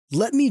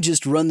"Let me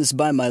just run this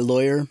by my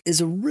lawyer" is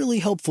a really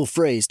helpful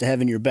phrase to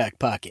have in your back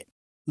pocket.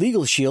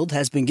 Legal Shield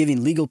has been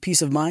giving legal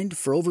peace of mind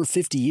for over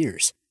 50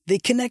 years. They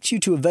connect you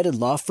to a vetted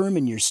law firm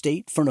in your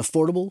state for an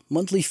affordable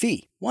monthly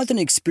fee. Want an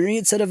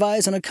experienced set of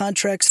eyes on a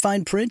contract's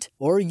fine print?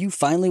 Or you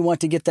finally want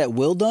to get that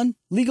will done?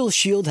 Legal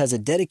Shield has a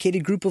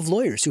dedicated group of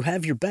lawyers who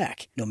have your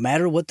back, no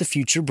matter what the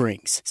future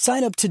brings.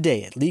 Sign up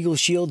today at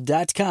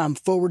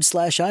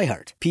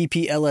LegalShield.com/iHeart.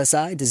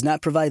 PPLSI does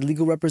not provide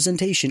legal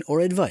representation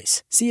or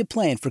advice. See a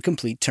plan for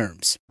complete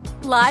terms.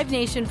 Live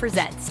Nation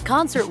presents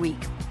Concert Week.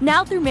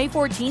 Now through May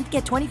 14th,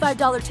 get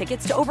 $25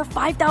 tickets to over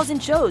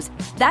 5,000 shows.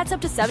 That's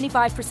up to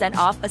 75%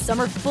 off a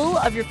summer full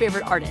of your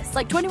favorite artists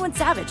like 21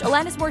 Savage,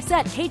 Alanis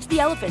Morissette, Cage the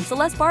Elephant,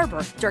 Celeste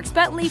Barber, Dierks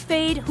Bentley,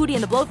 Fade, Hootie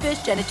and the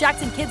Blowfish, Janet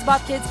Jackson, Kidz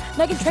Bop Kids,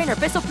 Meghan Trainor,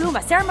 Peso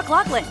Pluma, Sarah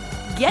McLachlan.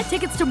 Get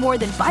tickets to more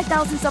than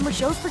 5,000 summer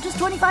shows for just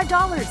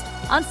 $25.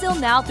 On sale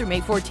now through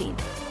May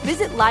 14th.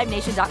 Visit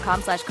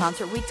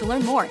LiveNation.com/Concert Week to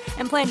learn more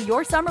and plan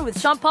your summer with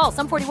Sean Paul,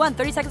 Sum 41,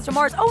 30 Seconds to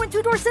Mars, and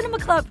Two Door Cinema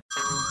Club.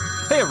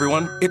 Hey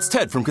everyone, it's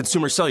Ted from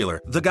Consumer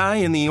Cellular, the guy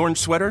in the orange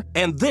sweater,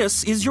 and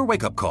this is your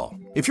wake-up call.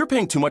 If you're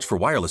paying too much for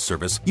wireless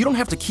service, you don't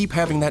have to keep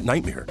having that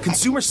nightmare.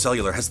 Consumer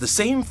Cellular has the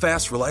same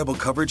fast, reliable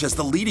coverage as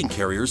the leading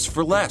carriers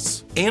for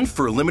less. And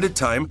for a limited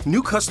time,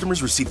 new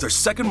customers receive their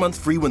second month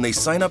free when they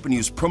sign up and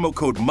use promo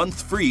code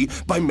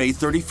MONTHFREE by May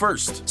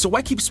 31st. So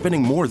why keep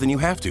spending more than you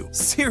have to?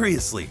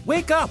 Seriously,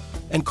 wake up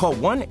and call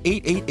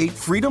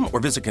 1-888-FREEDOM or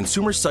visit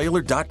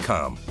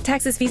consumercellular.com.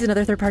 Taxes, fees, and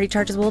other third-party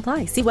charges will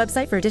apply. See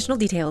website for additional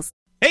details.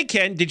 Hey,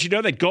 Ken, did you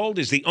know that gold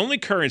is the only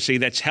currency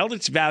that's held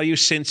its value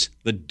since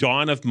the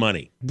dawn of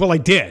money? Well, I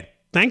did.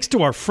 Thanks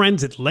to our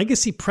friends at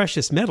Legacy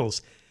Precious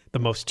Metals, the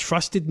most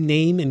trusted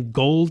name in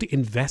gold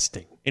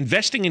investing.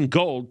 Investing in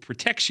gold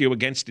protects you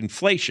against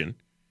inflation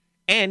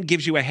and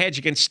gives you a hedge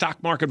against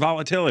stock market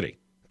volatility.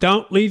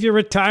 Don't leave your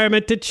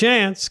retirement to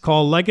chance.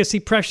 Call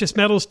Legacy Precious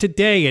Metals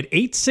today at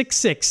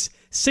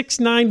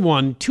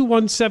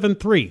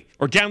 866-691-2173.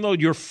 Or download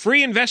your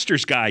free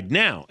investor's guide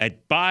now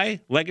at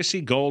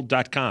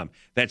buylegacygold.com.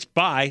 That's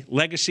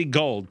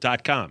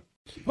buylegacygold.com.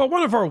 Well,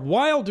 one of our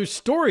wilder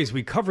stories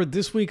we covered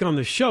this week on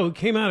the show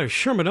came out of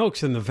Sherman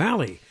Oaks in the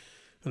Valley.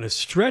 On a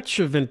stretch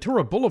of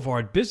Ventura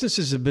Boulevard,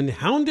 businesses have been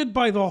hounded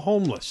by the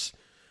homeless,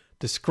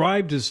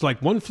 described as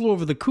like one flew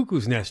over the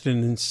cuckoo's nest in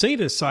an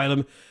insane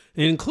asylum,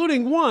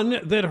 including one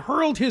that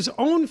hurled his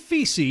own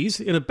feces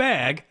in a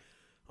bag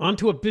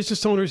onto a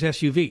business owner's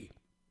SUV.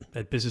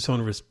 That business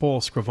owner is Paul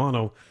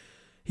Scrivano.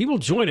 He will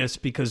join us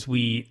because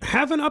we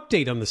have an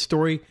update on the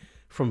story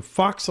from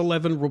Fox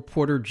 11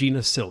 reporter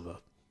Gina Silva.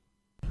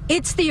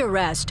 It's the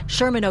arrest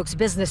Sherman Oaks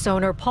business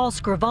owner Paul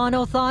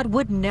Scrivano thought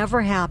would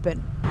never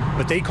happen.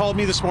 But they called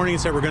me this morning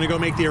and said, we're going to go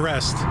make the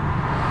arrest.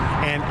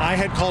 And I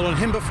had called on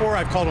him before,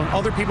 I've called on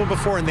other people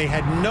before, and they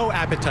had no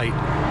appetite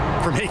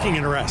for making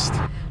an arrest.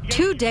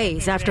 2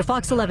 days after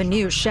Fox 11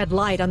 News shed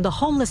light on the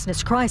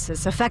homelessness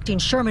crisis affecting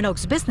Sherman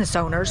Oaks business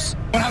owners,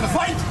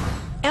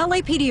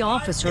 LAPD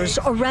officers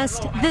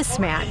arrest this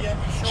man.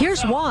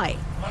 Here's why.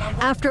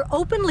 After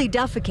openly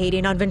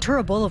defecating on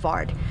Ventura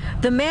Boulevard,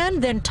 the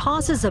man then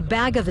tosses a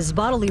bag of his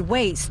bodily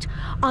waste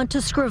onto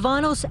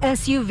Scrivano's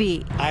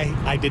SUV.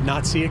 I did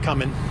not see it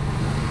coming.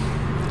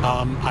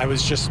 I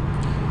was just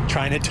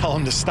trying to tell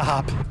him to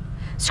stop.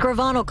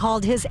 Scrivano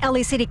called his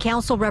LA City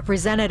Council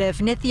representative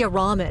Nithya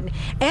Raman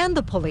and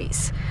the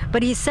police,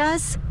 but he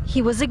says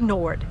he was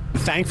ignored.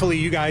 Thankfully,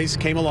 you guys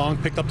came along,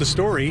 picked up the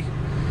story,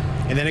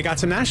 and then it got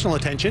some national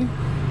attention.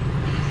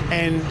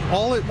 And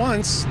all at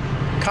once,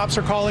 cops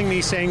are calling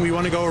me saying we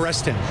want to go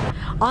arrest him.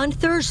 On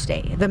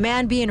Thursday, the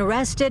man being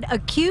arrested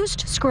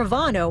accused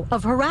Scrivano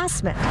of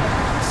harassment.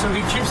 So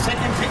he keeps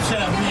taking pictures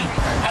of me.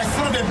 I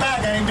threw the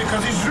bag at him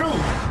because he's rude.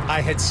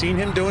 I had seen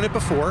him doing it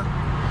before,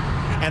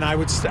 and I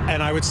would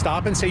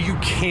stop and say, you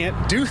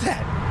can't do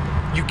that.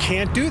 You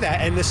can't do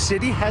that, and the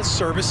city has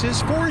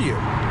services for you.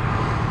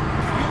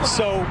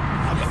 So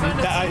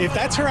if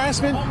that's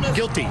harassment,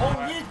 guilty.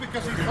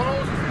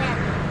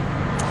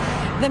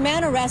 The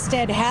man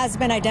arrested has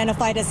been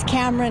identified as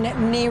Cameron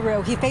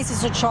Nehru. He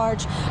faces a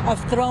charge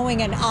of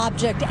throwing an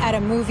object at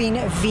a moving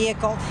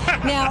vehicle.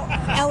 Now,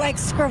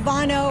 Alex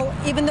Scrivano,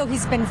 even though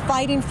he's been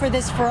fighting for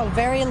this for a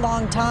very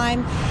long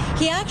time,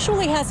 he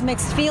actually has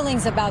mixed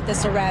feelings about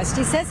this arrest.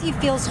 He says he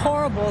feels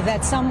horrible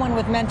that someone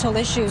with mental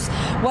issues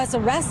was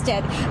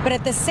arrested, but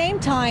at the same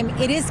time,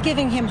 it is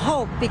giving him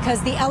hope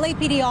because the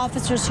LAPD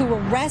officers who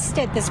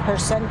arrested this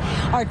person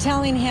are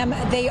telling him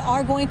they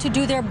are going to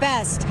do their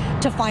best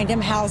to find him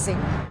housing.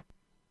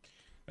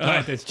 All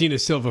right, that's Gina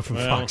Silva from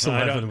Fox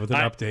 11 with an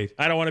update.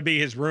 I don't want to be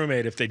his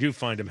roommate if they do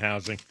find him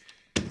housing.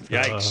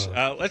 Yikes.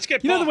 Let's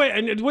get Paul.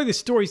 The way the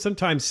story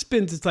sometimes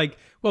spins, it's like,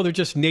 well, they're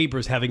just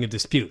neighbors having a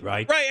dispute,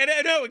 right? Right, and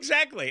I know,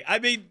 exactly. I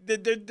mean,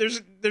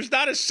 there's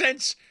not a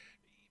sense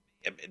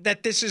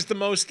that this is the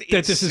most insane.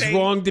 That this is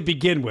wrong to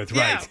begin with,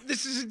 right? Yeah,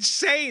 this is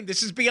insane.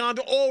 This is beyond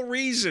all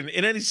reason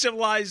in any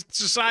civilized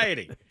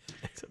society.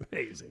 It's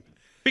amazing.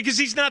 Because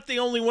he's not the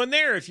only one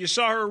there. If you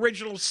saw her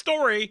original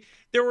story,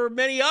 there were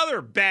many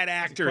other bad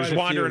actors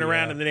wandering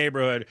around in the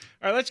neighborhood.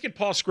 All right, let's get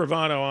Paul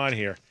Scrivano on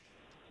here.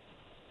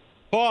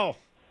 Paul.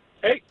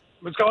 Hey,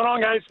 what's going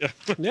on, guys?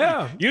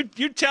 Yeah. You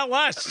tell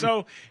us.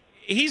 So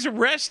he's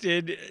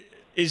arrested.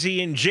 Is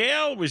he in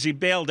jail? Was he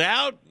bailed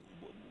out?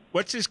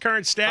 What's his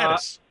current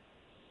status?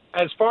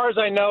 As far as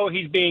I know,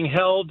 he's being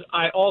held.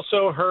 I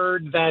also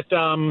heard that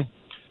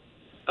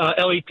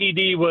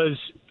LAPD was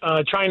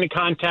trying to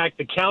contact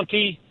the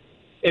county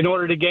in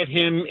order to get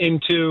him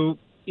into,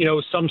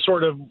 some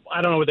sort of,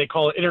 I don't know what they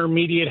call it,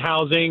 intermediate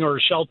housing or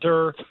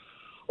shelter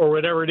or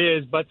whatever it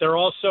is. But they're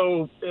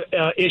also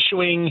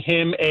issuing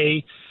him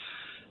a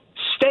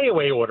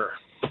stay-away order,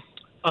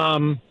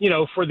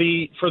 for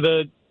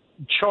the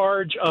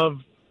charge of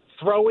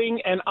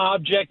throwing an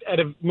object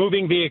at a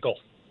moving vehicle.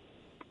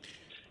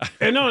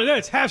 And no,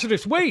 that's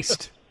hazardous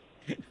waste.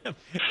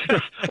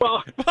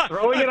 Well,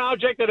 throwing an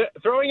object at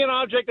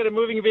a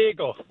moving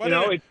vehicle. What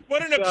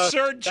an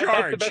absurd charge!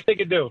 That's the best they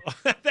could do.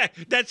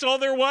 That's all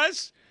there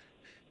was.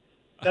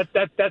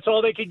 That's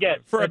all they could get.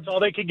 That's all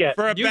they could get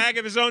for a bag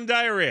of his own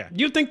diarrhea.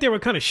 You think they were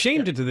kind of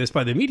shamed into this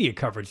by the media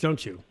coverage,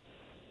 don't you?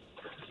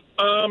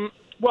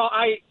 Well,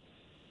 I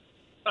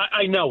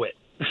know it.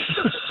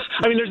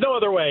 I mean, there's no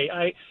other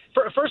way.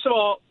 First of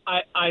all,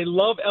 I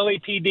love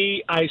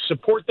LAPD. I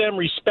support them,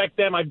 respect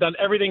them. I've done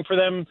everything for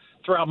them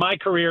throughout my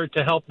career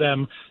to help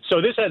them.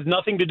 So this has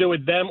nothing to do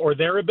with them or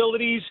their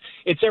abilities.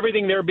 It's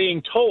everything they're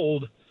being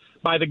told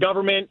by the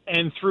government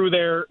and through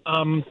their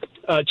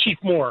Chief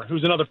Moore,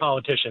 who's another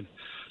politician.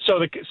 So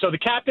the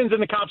captains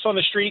and the cops on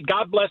the street,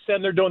 God bless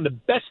them. They're doing the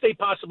best they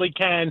possibly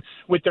can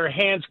with their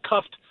hands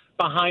cuffed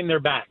behind their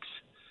backs.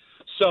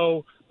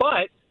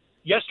 But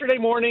yesterday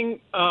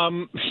morning,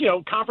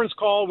 conference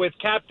call with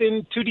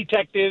captain, 2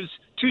 detectives,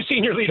 2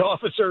 senior lead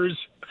officers,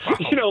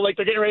 wow. Like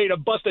they're getting ready to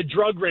bust a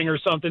drug ring or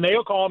something.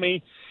 They'll call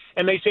me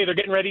and they say they're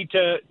getting ready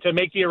to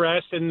make the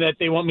arrest and that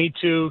they want me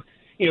to,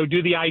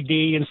 do the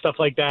ID and stuff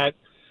like that.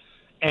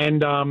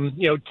 And,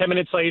 10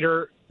 minutes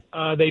later,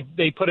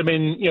 they put him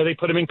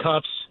in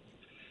cuffs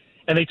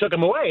and they took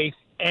him away.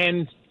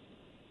 And,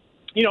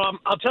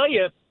 I'll tell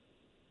you,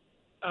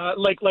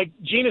 like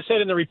Gina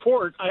said in the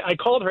report, I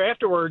called her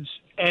afterwards,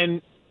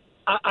 and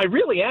I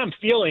really am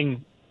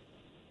feeling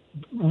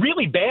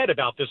really bad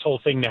about this whole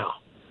thing now.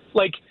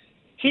 Like,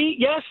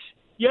 yes,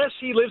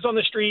 he lives on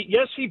the street.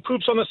 Yes, he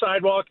poops on the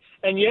sidewalk.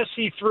 And yes,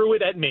 he threw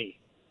it at me.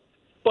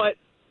 But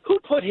who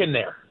put him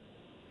there?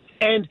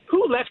 And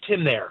who left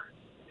him there?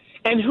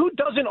 And who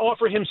doesn't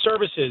offer him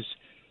services?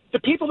 The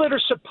people that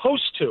are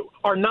supposed to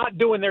are not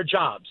doing their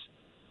jobs.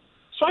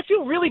 So I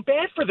feel really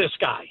bad for this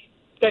guy,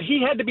 that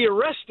he had to be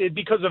arrested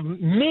because of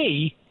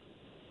me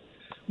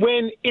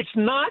when it's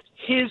not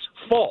his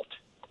fault.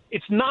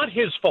 It's not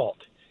his fault.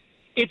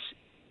 It's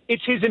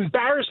his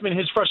embarrassment,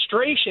 his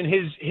frustration,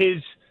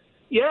 his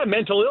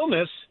mental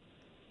illness,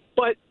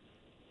 but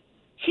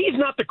he's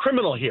not the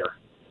criminal here.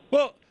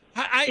 Well,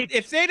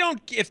 if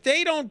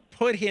they don't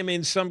put him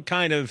in some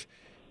kind of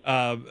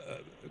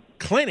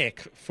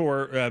clinic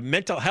for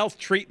mental health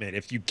treatment,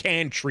 if you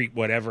can treat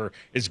whatever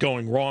is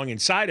going wrong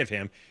inside of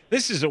him,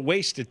 this is a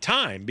waste of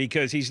time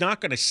because he's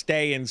not going to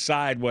stay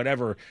inside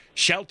whatever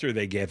shelter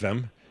they give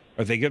him,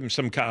 or they give him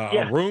some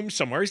a room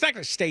somewhere. He's not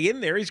going to stay in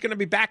there. He's going to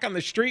be back on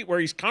the street where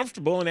he's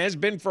comfortable and has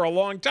been for a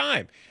long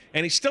time.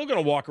 And he's still going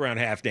to walk around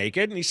half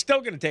naked, and he's still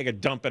going to take a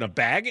dump in a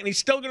bag, and he's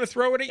still going to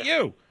throw it at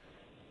you.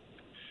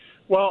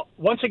 Well,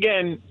 once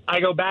again, I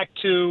go back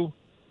to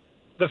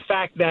the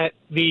fact that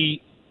the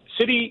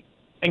city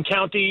and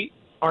county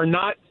are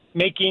not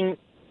making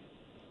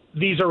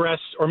these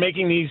arrests or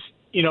making these,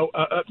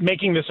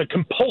 making this a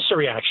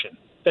compulsory action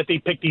that they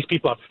pick these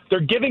people up.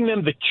 They're giving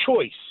them the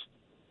choice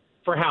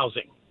for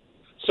housing.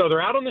 So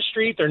they're out on the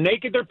street, they're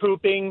naked, they're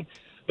pooping,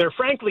 they're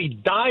frankly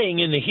dying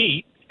in the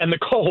heat and the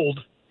cold,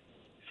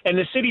 and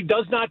the city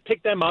does not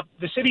pick them up.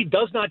 The city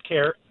does not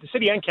care. The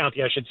city and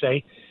county, I should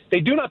say. They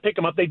do not pick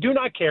them up. They do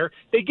not care.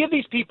 They give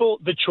these people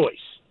the choice.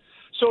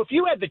 So if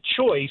you had the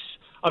choice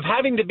of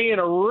having to be in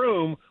a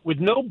room with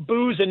no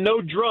booze and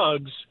no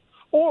drugs,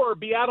 or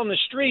be out on the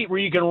street where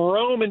you can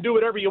roam and do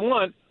whatever you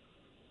want,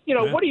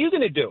 what are you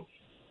going to do?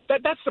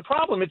 That's the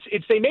problem.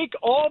 It's they make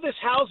all this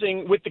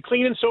housing with the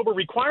clean and sober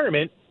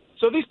requirement.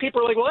 So these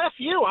people are like, well, F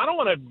you. I don't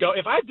want to go.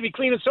 If I have to be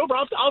clean and sober,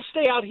 I'll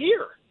stay out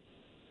here.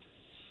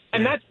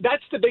 And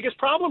that's the biggest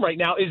problem right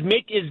now is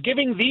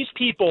giving these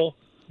people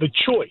the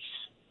choice.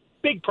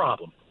 Big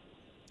problem.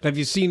 Have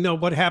you seen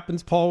what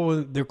happens, Paul,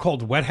 when they're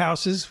called wet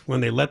houses,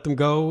 when they let them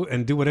go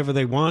and do whatever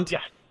they want? Yeah.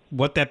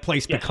 What that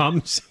place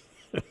becomes?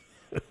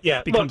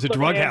 Yeah. becomes a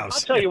drug house.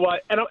 I'll tell you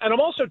what, and I'm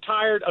also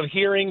tired of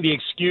hearing the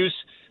excuse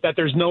that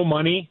there's no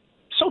money.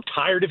 So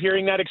tired of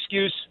hearing that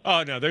excuse.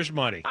 Oh, no, there's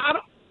money. I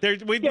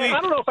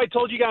don't know if I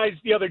told you guys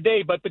the other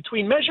day, but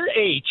between Measure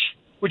H,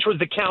 which was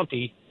the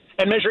county,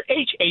 and Measure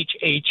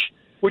HHH,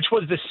 which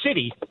was the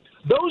city,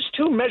 those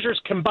 2 measures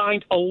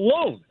combined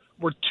alone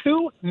were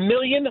 $2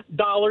 million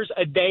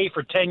a day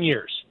for 10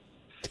 years.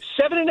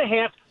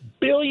 $7.5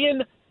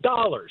 billion.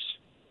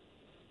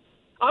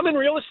 I'm in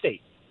real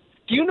estate.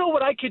 Do you know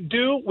what I could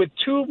do with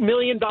 $2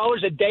 million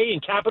a day in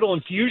capital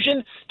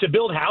infusion to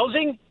build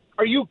housing?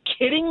 Are you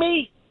kidding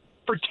me?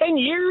 For 10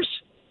 years?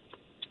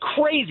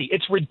 crazy.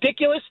 It's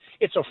ridiculous.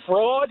 It's a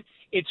fraud.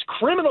 It's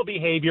criminal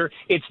behavior.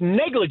 It's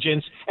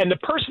negligence. And the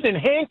person in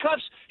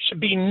handcuffs should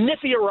be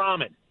Nithya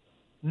Raman,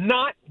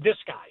 not this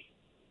guy.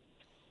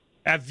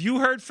 Have you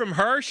heard from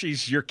her?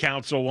 She's your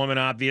councilwoman,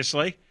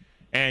 obviously.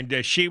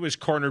 And she was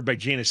cornered by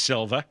Gina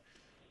Silva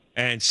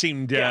and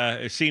seemed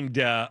a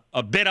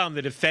bit on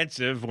the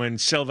defensive when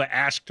Silva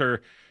asked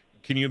her,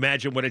 can you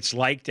imagine what it's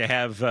like to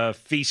have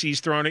feces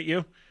thrown at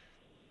you?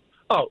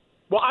 Oh,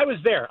 well, I was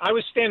there. I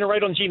was standing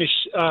right on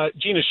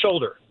Gina's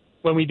shoulder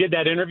when we did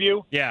that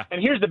interview. Yeah. And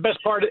here's the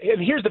best part. Of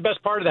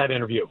that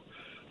interview.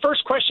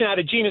 First question out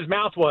of Gina's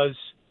mouth was,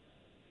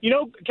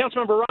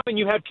 Councilmember Robin,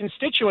 you have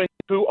constituents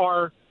who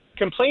are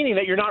complaining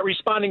that you're not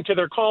responding to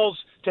their calls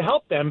to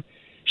help them.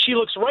 She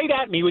looks right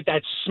at me with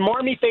that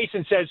smarmy face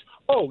and says,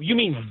 "Oh, you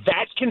mean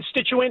that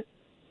constituent?"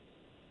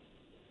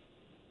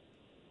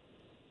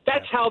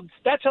 That's how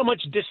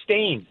much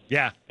disdain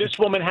this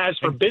woman has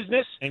for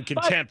business and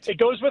contempt. But it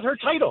goes with her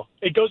title.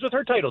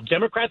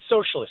 Democrat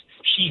socialist.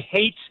 She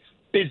hates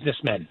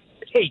businessmen.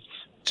 Hates.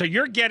 So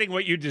you're getting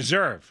what you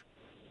deserve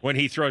when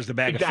he throws the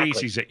bag of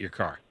feces at your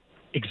car.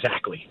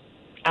 Exactly.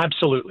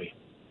 Absolutely.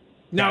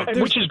 Now,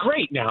 which is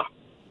great now.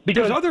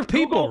 Because there's other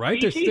people,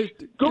 right? There's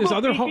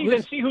other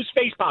homeless, and see whose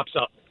face pops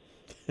up.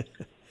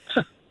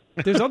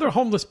 There's other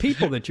homeless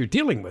people that you're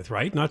dealing with,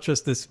 right? Not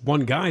just this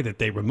one guy that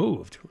they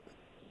removed.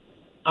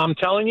 I'm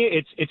telling you,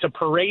 it's a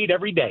parade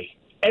every day,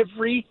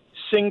 every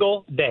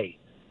single day.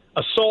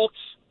 Assaults,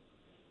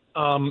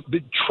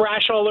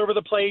 trash all over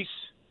the place,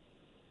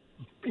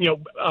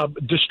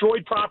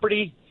 destroyed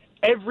property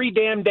every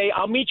damn day.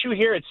 I'll meet you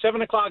here at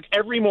 7:00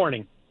 every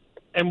morning,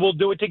 and we'll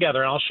do it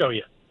together, and I'll show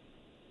you.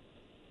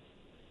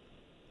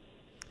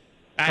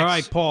 All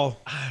right, Paul.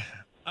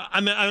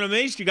 I'm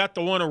amazed you got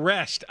the one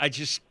arrest.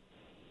 Good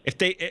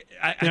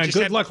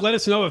luck. Let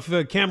us know if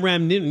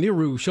Kamram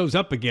Niru shows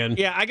up again.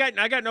 Yeah, I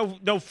got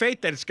no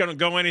faith that it's going to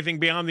go anything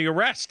beyond the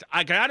arrest.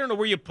 I don't know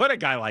where you put a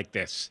guy like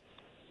this.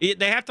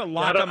 They have to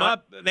lock him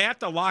up. They have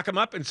to lock him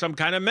up in some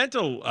kind of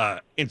mental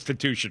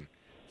institution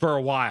for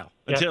a while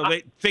until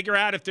they figure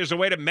out if there's a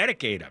way to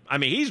medicate him. I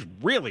mean, he's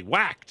really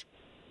whacked.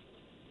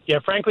 Yeah,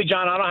 frankly,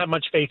 John, I don't have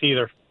much faith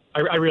either.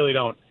 I really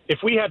don't.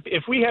 If we have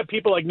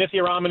people like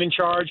Nithya Raman in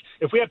charge,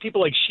 if we have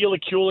people like Sheila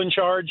Kuehl in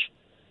charge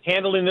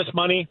handling this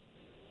money,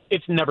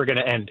 it's never going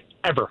to end,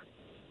 ever.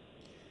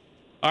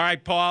 All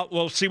right, Paul.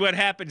 We'll see what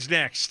happens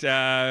next.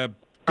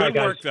 Good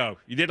work, though.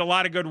 You did a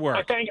lot of good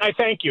work. I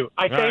thank you.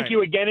 I thank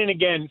you again and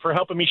again for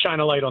helping me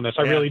shine a light on this.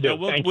 I really do.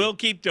 We'll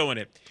keep doing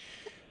it.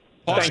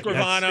 Paul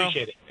Scrivano,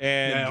 appreciate it.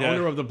 And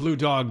owner of the Blue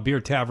Dog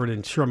Beer Tavern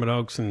in Sherman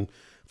Oaks, and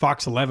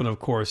Fox 11, of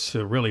course,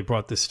 really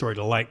brought this story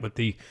to light with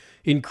the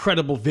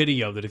incredible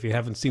video that if you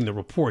haven't seen the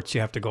reports, you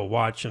have to go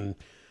watch. And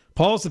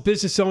Paul's the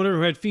business owner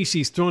who had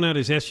feces thrown out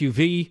his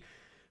SUV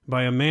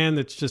by a man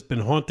that's just been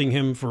haunting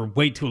him for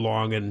way too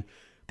long. And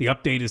the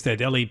update is that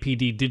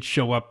LAPD did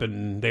show up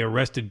and they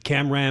arrested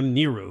Kamram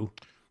Niru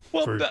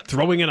for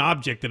throwing an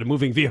object at a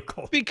moving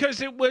vehicle.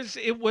 Because it was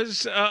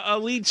a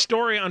lead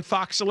story on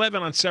Fox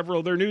 11 on several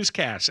of their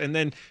newscasts, and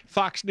then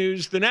Fox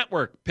News, the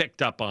network,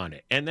 picked up on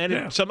it, and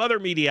then some other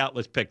media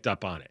outlets picked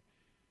up on it.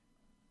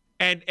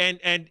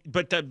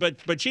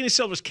 But Gina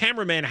Silva's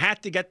cameraman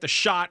had to get the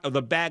shot of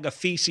the bag of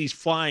feces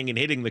flying and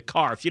hitting the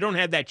car. If you don't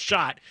have that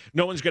shot,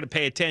 no one's going to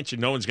pay attention.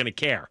 No one's going to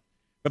care.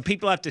 But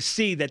people have to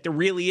see that there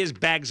really is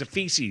bags of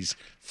feces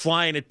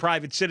flying at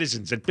private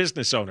citizens, at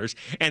business owners,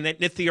 and that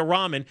Nithya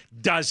Raman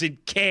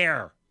doesn't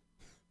care.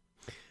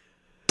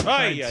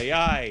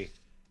 Ay.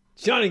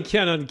 John and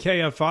Ken on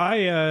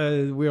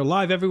KFI. We are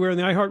live everywhere in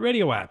the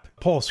iHeartRadio app.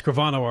 Paul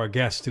Scrivano, our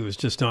guest, who is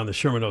just on, the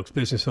Sherman Oaks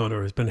business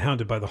owner, has been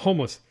hounded by the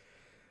homeless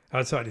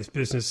outside his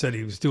business. Said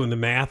he was doing the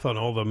math on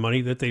all the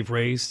money that they've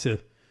raised to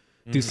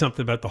do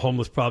something about the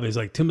homeless problem. He's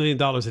like $2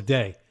 million a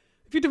day.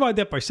 If you divide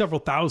that by several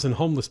thousand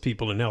homeless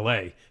people in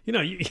L.A.,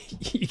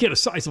 you get a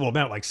sizable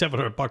amount, like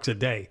 $700 a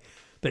day,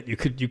 that you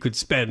could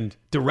spend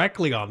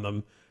directly on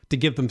them to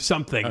give them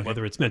something,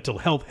 whether it's mental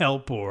health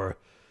help or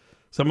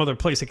some other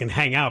place that can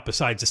hang out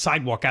besides the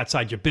sidewalk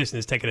outside your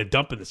business, taking a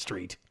dump in the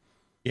street.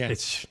 Yeah,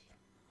 it's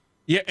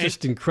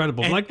just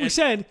incredible. Like we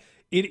said,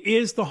 it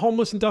is the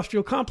homeless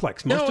industrial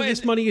complex. Most of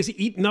this money is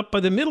eaten up by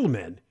the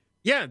middlemen.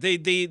 Yeah, the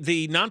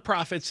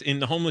nonprofits in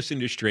the homeless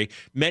industry,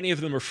 many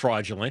of them are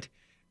fraudulent.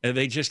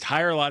 They just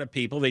hire a lot of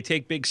people. They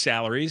take big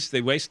salaries.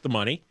 They waste the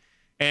money.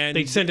 And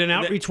they send an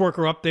outreach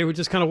worker up there who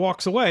just kind of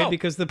walks away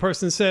because the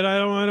person said, I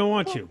don't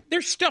want you.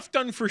 There's stuff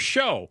done for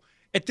show.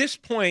 At this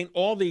point,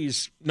 all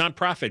these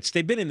nonprofits,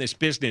 they've been in this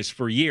business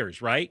for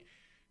years, right?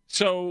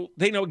 So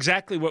they know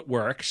exactly what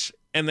works,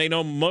 and they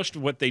know most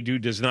of what they do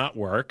does not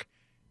work.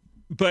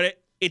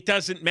 But it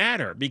doesn't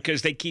matter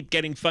because they keep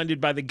getting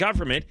funded by the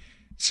government,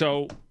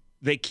 so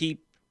they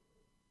keep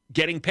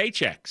getting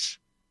paychecks.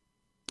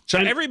 So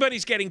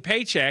everybody's getting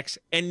paychecks,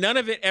 and none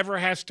of it ever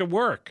has to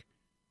work.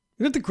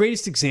 You know what the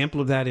greatest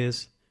example of that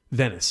is?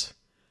 Venice.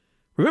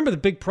 Remember the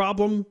big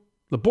problem?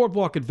 The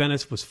boardwalk at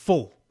Venice was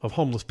full of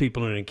homeless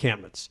people in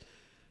encampments.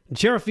 And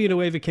Sheriff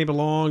Villanueva came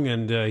along,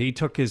 and he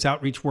took his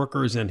outreach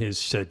workers and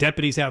his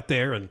deputies out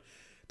there, and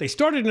They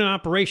started an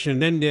operation,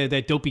 and then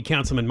that dopey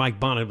councilman Mike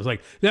Bonnet was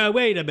like, "No,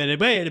 wait a minute,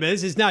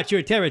 this is not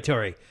your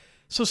territory."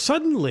 So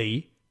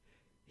suddenly,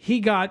 he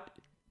got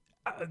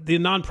the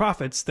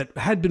nonprofits that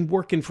had been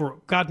working for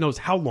God knows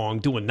how long,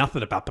 doing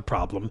nothing about the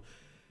problem,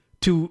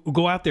 to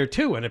go out there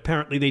too. And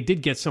apparently they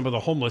did get some of the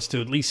homeless to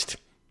at least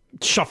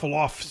shuffle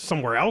off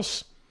somewhere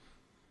else.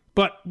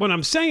 But what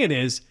I'm saying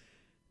is,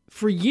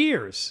 for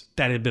years,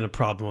 that had been a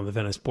problem on the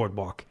Venice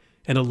Boardwalk.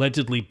 And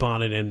allegedly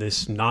Bonnet and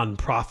this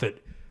nonprofit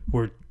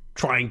were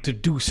trying to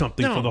do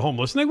something for the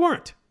homeless. And they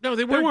weren't. No,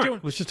 they weren't.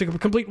 It was just a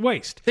complete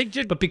waste.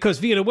 But because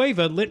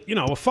Villanueva lit,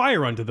 a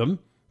fire under them,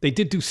 they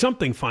did do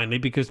something finally,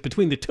 because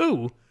between the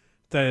two,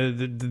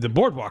 the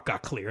boardwalk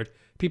got cleared.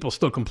 People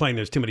still complain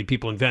there's too many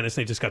people in Venice.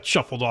 They just got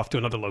shuffled off to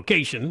another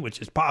location, which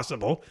is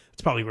possible.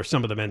 It's probably where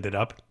some of them ended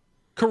up.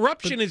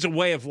 Corruption is a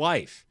way of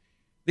life.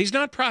 These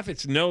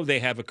nonprofits know they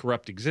have a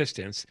corrupt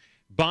existence.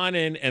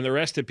 Bonin and the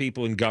rest of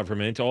people in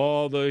government,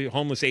 all the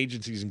homeless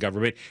agencies in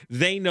government,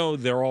 they know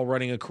they're all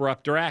running a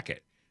corrupt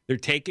racket. They're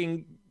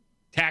taking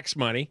tax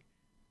money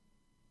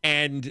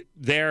and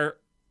they're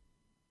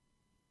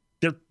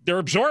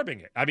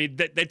absorbing it. I mean,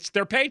 that's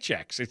their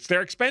paychecks. It's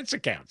their expense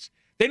accounts.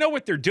 They know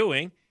what they're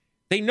doing.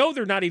 They know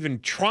they're not even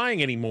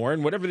trying anymore,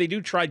 and whatever they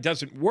do try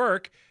doesn't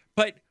work,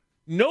 but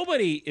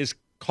nobody is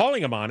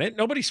calling them on it.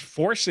 Nobody's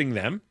forcing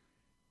them.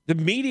 The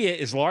media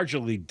is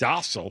largely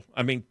docile.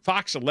 I mean,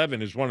 Fox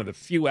 11 is one of the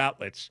few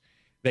outlets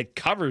that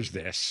covers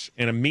this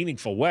in a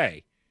meaningful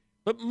way,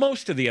 but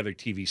most of the other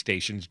TV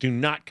stations do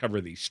not cover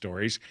these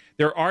stories.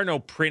 There are no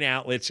print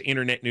outlets,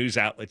 internet news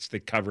outlets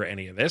that cover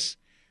any of this.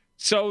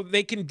 So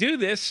they can do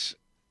this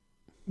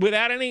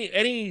without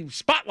any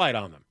spotlight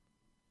on them.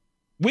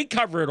 We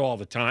cover it all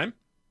the time,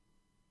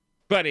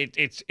 but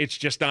it's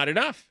just not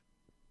enough.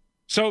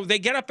 So they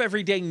get up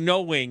every day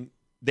knowing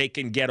they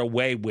can get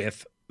away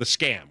with the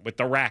scam, with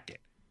the racket.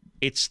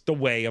 It's the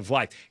way of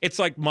life. It's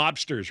like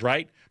mobsters,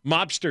 right?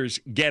 Mobsters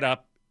get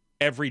up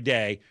every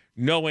day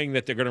knowing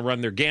that they're going to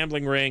run their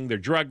gambling ring, their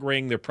drug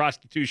ring, their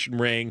prostitution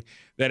ring,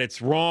 that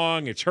it's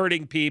wrong, it's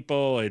hurting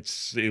people,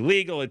 it's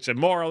illegal, it's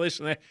immoral, this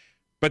and that.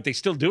 But they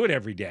still do it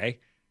every day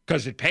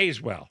because it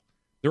pays well.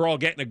 They're all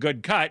getting a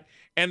good cut,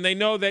 and they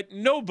know that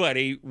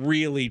nobody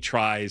really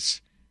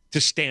tries to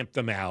stamp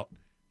them out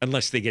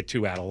unless they get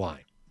too out of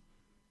line.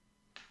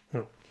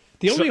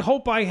 The only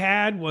hope I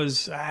had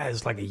was, it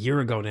was like a year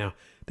ago now,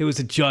 there was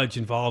a judge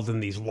involved in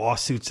these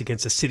lawsuits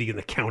against the city and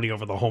the county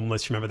over the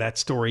homeless. Remember that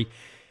story?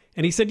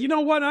 And he said, you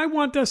know what, I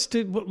want us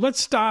to, let's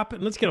stop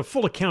and let's get a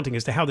full accounting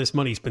as to how this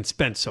money's been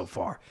spent so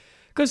far.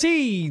 Because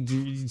he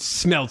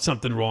smelled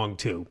something wrong,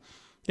 too.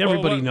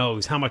 Everybody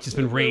knows how much has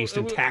been raised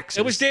in taxes.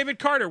 It was David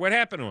Carter. What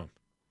happened to him?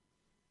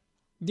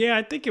 Yeah,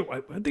 I think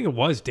it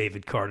was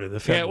David Carter, the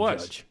federal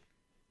judge.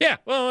 Yeah,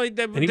 well,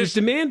 and he was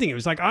demanding. It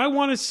was like, I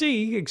want to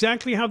see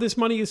exactly how this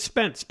money is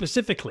spent,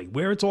 specifically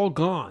where it's all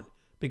gone,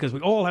 because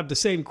we all have the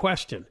same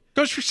question.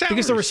 Goes for salaries.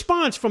 Because the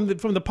response from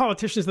the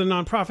politicians and the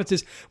nonprofits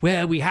is,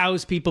 well, we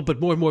house people, but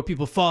more and more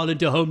people fall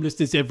into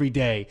homelessness every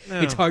day.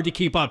 No. It's hard to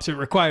keep up, so it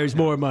requires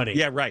more money.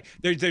 Yeah, right.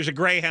 There's a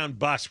Greyhound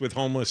bus with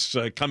homeless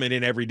coming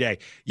in every day.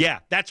 Yeah,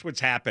 that's what's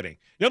happening.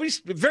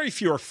 Very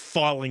few are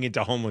falling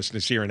into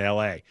homelessness here in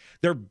L.A.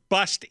 They're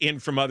bussed in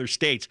from other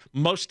states.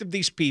 Most of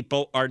these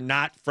people are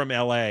not from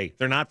L.A.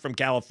 They're not from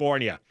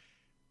California.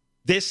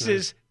 This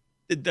is...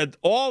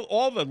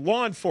 All the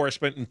law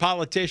enforcement and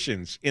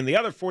politicians in the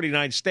other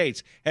 49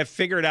 states have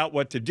figured out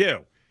what to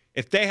do.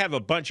 If they have a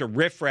bunch of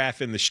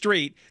riffraff in the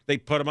street, they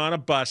put them on a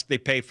bus, they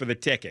pay for the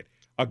ticket.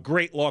 A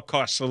great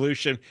low-cost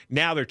solution.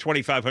 Now they're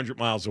 2,500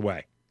 miles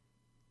away.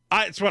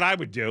 It's what I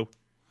would do.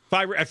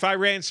 If I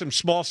ran some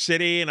small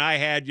city and I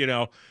had,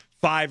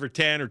 5 or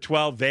 10 or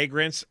 12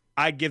 vagrants,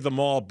 I'd give them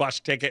all a bus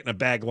ticket and a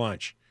bag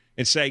lunch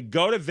and say,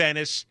 go to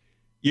Venice,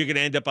 you're going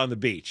to end up on the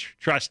beach.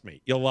 Trust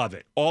me, you'll love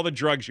it. All the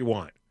drugs you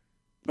want.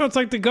 Well, it's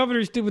like the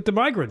governors did with the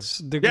migrants.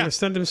 They're going to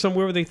send them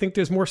somewhere where they think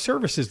there's more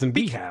services than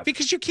we have.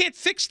 Because you can't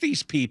fix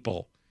these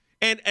people.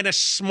 And a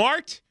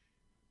smart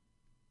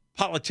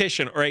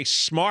politician or a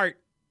smart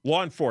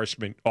law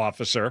enforcement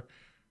officer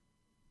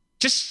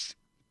just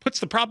puts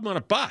the problem on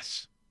a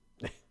bus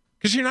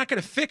because you're not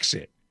going to fix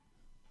it.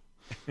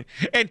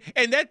 and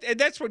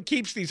that's what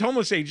keeps these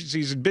homeless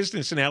agencies in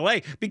business in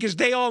L.A. because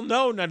they all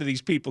know none of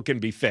these people can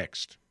be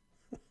fixed.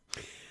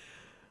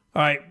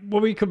 All right,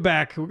 when we come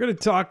back, we're going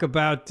to talk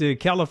about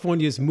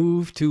California's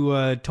move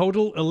to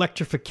total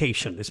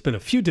electrification. There's been a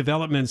few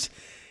developments,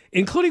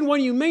 including one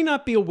you may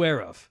not be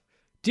aware of.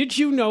 Did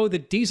you know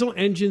that diesel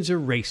engines are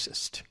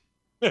racist?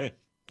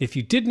 If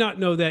you did not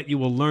know that, you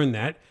will learn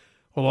that.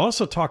 We'll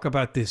also talk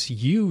about this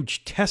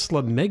huge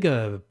Tesla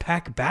mega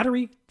pack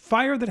battery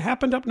fire that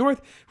happened up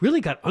north.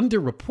 Really got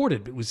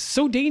underreported. It was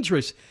so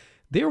dangerous.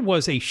 There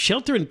was a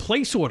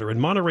shelter-in-place order in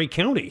Monterey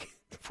County.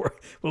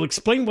 We'll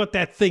explain what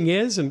that thing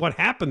is and what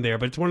happened there,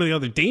 but it's one of the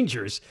other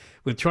dangers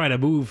with trying to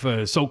move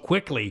so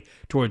quickly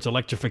towards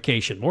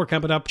electrification. More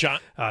coming up.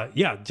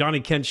 Johnny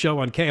Kent Show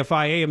on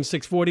KFI AM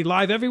 640,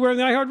 live everywhere in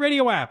the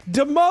iHeartRadio app.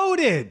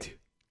 Demoted.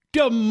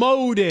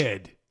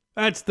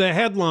 That's the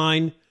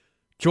headline.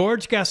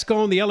 George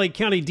Gascon, the LA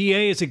County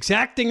DA, is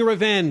exacting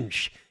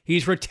revenge.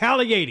 He's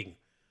retaliating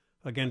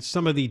against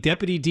some of the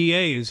deputy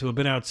DAs who have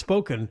been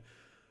outspoken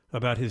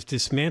about his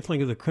dismantling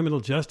of the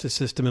criminal justice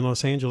system in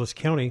Los Angeles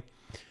County.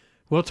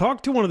 We'll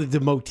talk to one of the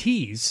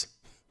demotees.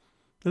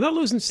 They're not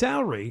losing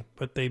salary,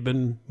 but they've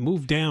been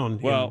moved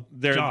down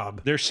in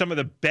job. They're some of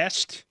the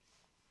best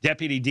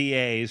deputy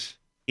DAs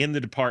in the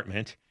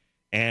department,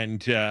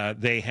 and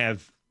they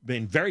have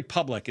been very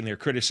public in their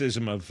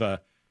criticism of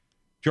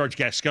George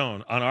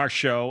Gascon on our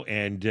show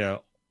and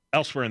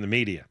elsewhere in the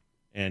media.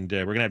 And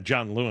we're going to have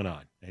John Lewin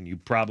on, and you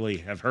probably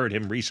have heard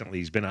him recently.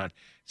 He's been on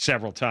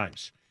several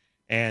times.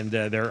 And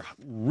they're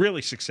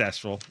really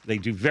successful. They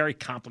do very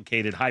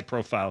complicated,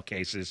 high-profile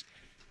cases,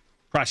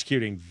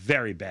 prosecuting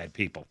very bad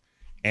people.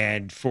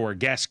 And for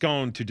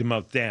Gascon to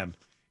demote them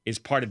is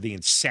part of the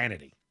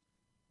insanity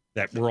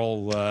that we're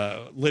all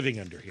living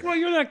under here. Well,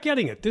 you're not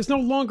getting it. There's no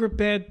longer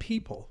bad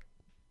people.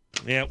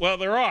 Yeah, well,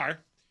 there are.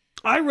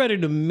 I read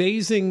an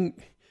amazing...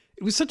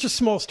 It was such a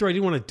small story. I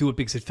didn't want to do it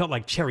because it felt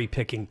like cherry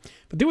picking.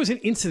 But there was an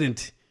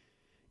incident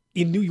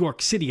in New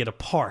York City at a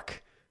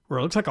park where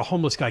it looks like a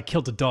homeless guy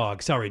killed a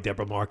dog. Sorry,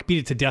 Deborah Mark. Beat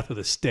it to death with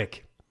a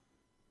stick.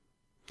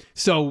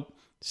 So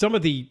some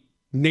of the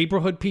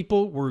neighborhood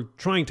people were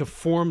trying to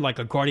form like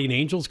a guardian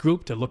angels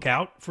group to look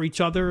out for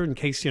each other in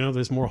case,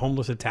 there's more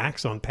homeless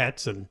attacks on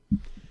pets.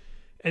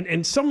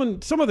 And some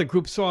of the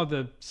group saw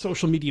the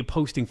social media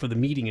posting for the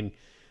meeting, and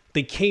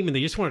they came and they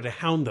just wanted to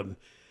hound them.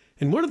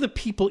 And one of the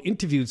people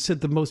interviewed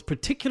said the most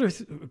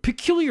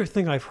peculiar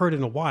thing I've heard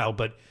in a while,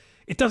 but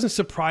it doesn't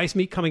surprise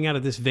me coming out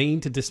of this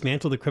vein to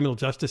dismantle the criminal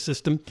justice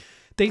system.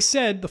 They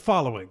said the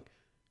following: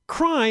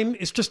 crime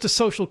is just a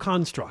social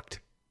construct.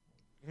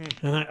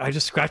 And I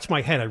just scratched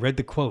my head. I read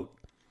the quote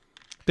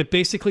that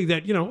basically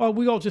that,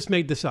 we all just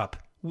made this up,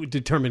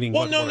 determining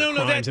what are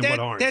crimes and what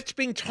aren't. That's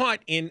being taught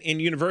in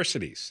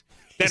universities.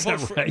 Is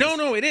that right?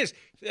 No, it is.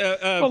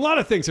 A lot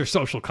of things are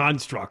social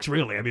constructs,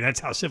 really. I mean, that's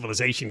how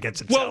civilization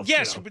gets itself. Well,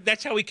 yes, but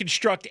that's how we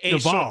construct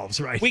evolves,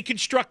 right? We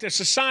construct a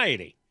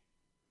society,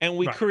 and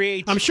we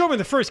create. I'm sure when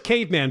the first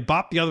caveman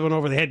bopped the other one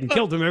over the head and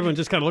killed him, everyone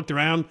just kind of looked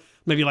around,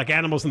 maybe like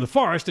animals in the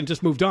forest, and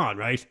just moved on,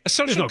 right?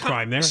 There's no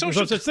crime there. There's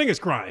no such thing as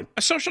crime.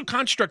 A social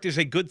construct is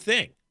a good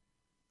thing.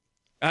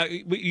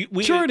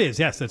 Sure it is.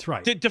 Yes, that's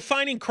right.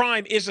 Defining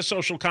crime is a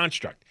social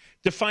construct.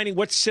 Defining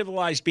what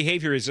civilized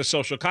behavior is a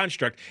social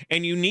construct,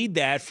 and you need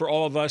that for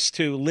all of us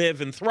to live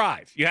and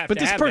thrive. You have But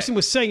this person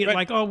was saying it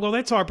like, oh, well,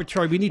 that's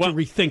arbitrary. We need to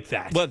rethink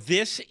that. Well,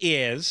 this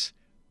is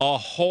a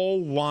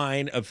whole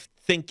line of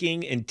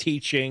thinking and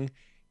teaching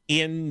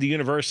in the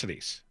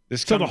universities.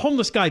 So the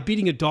homeless guy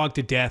beating a dog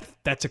to death,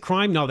 that's a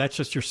crime? No, that's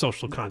just your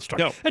social construct.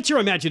 No. That's your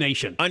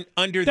imagination.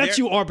 That's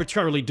you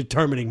arbitrarily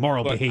determining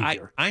moral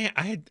behavior.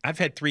 I've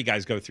had 3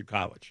 guys go through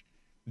college.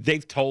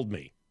 They've told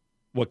me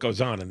what goes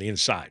on the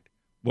inside,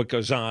 what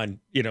goes on,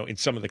 in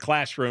some of the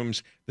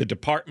classrooms, the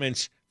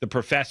departments, the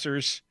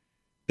professors.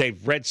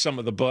 They've read some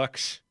of the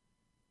books.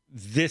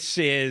 This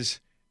is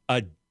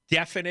a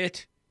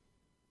definite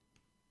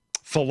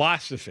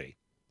philosophy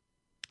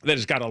that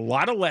has got a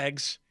lot of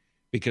legs,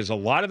 because a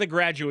lot of the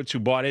graduates who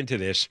bought into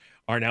this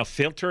are now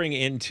filtering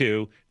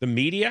into the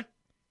media,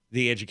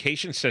 the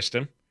education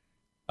system,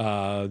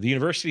 the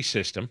university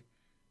system,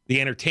 the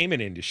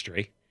entertainment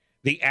industry,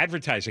 the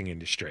advertising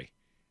industry.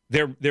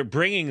 They're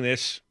bringing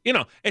this,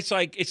 it's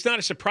like, it's not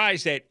a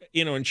surprise that,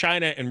 in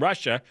China and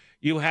Russia,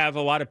 you have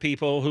a lot of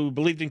people who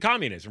believed in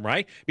communism,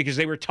 right? Because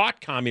they were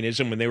taught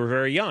communism when they were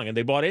very young and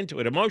they bought into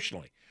it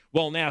emotionally.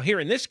 Well, now here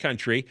in this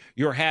country,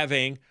 you're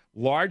having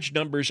large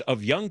numbers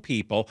of young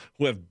people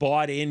who have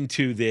bought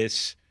into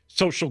this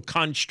social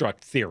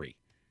construct theory,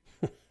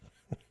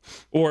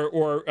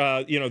 or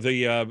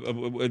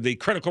the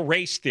critical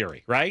race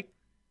theory, right?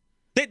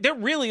 There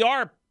really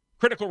are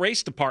critical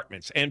race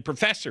departments and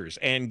professors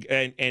and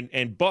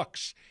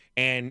books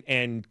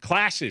and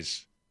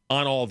classes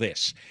on all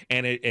this,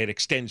 and it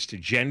extends to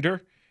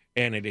gender,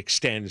 and it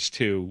extends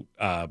to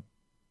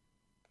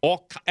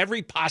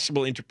every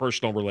possible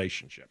interpersonal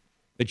relationship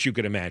that you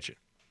could imagine.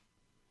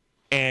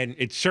 And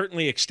it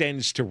certainly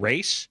extends to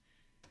race.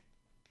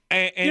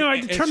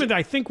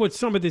 I think what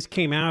some of this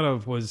came out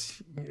of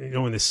was, in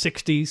the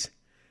 60s,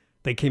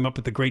 they came up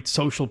with the great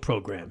social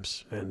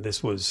programs. And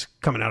this was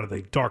coming out of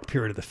the dark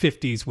period of the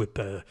 50s with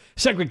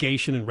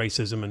segregation and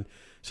racism. And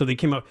so they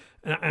came up.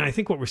 And I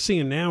think what we're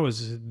seeing now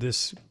is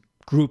this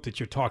group that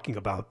you're talking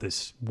about,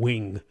 this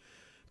wing,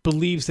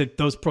 believes that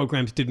those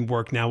programs didn't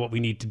work. Now what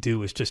we need to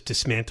do is just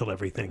dismantle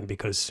everything,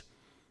 because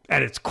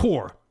at its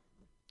core,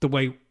 the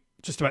way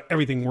just about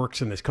everything works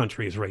in this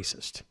country is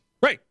racist.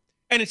 Right.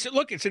 And it's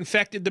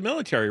infected the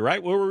military,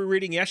 right? What were we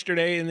reading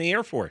yesterday in the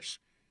Air Force?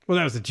 Well,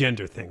 that was a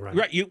gender thing, right?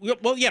 Right.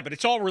 But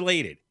it's all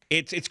related.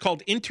 It's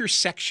called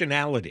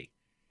intersectionality.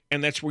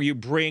 And that's where you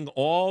bring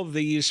all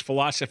these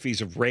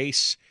philosophies of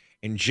race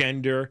and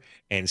gender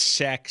and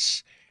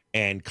sex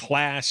and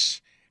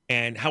class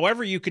and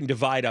however you can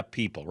divide up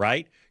people,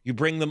 right? You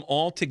bring them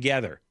all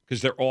together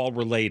because they're all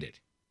related.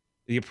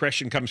 The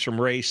oppression comes from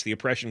race. The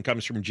oppression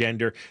comes from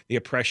gender. The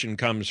oppression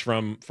comes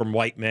from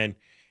white men.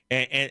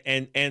 And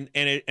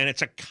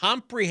it's a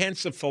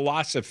comprehensive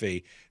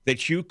philosophy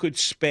that you could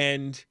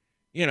spend,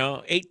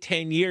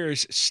 8-10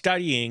 years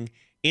studying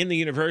in the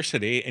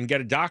university and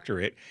get a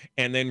doctorate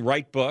and then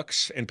write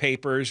books and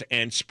papers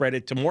and spread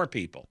it to more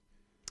people.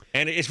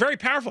 And it's very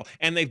powerful.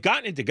 And they've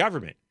gotten into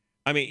government.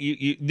 I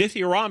mean,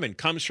 Nithya Raman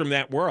comes from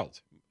that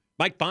world.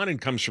 Mike Bonin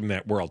comes from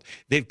that world.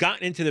 They've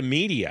gotten into the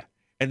media,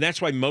 and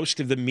that's why most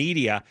of the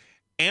media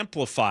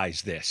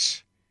amplifies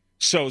this.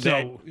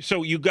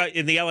 So you got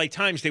in the LA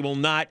Times, they will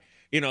not,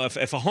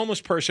 if a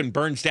homeless person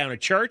burns down a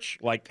church,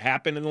 like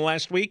happened in the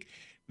last week,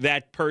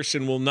 that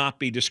person will not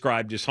be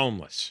described as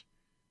homeless.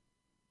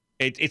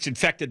 It's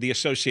infected the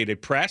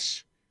Associated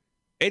Press.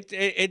 And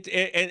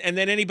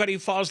then anybody who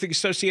follows the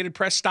Associated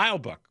Press style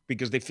book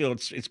because they feel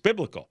it's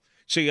biblical.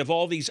 So you have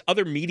all these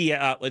other media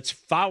outlets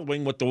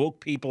following what the woke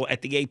people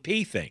at the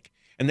AP think,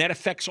 and that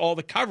affects all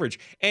the coverage.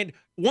 And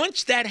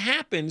once that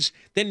happens,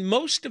 then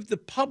most of the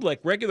public,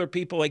 regular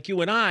people like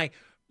you and I,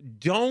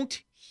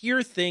 don't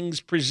hear things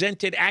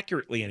presented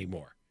accurately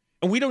anymore.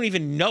 And we don't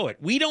even know it.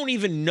 We don't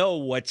even know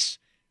what's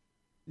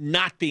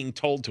not being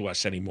told to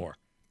us anymore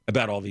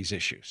about all these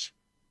issues.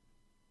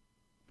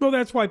 Well,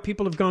 that's why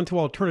people have gone to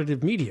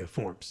alternative media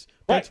forms.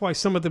 That's why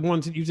some of the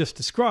ones that you just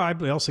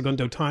described, the El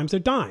Segundo Times, they're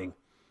dying.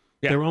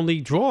 Yeah. They're only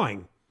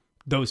drawing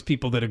those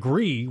people that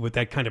agree with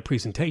that kind of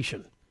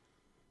presentation.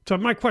 So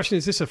my question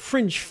is this a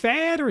fringe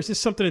fad, or is this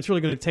something that's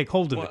really going to take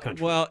hold in the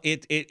country? Well,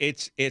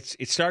 it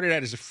started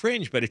out as a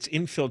fringe, but it's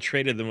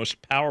infiltrated the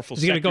most powerful.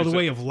 Is it going to go the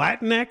way of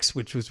Latinx,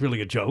 which was really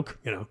a joke?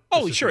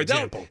 Oh, sure,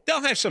 they'll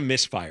have some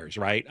misfires,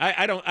 right?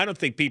 I don't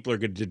think people are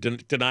going to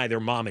deny their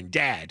mom and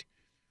dad,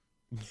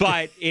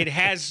 but it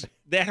has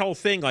that whole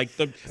thing like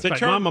the right,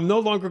 term. Mom, I'm no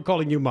longer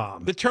calling you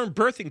mom. The term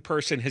birthing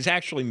person has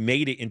actually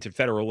made it into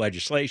federal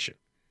legislation.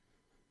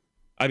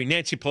 I mean,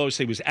 Nancy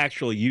Pelosi was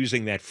actually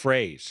using that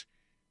phrase,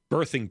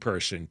 birthing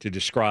person, to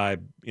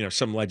describe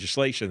some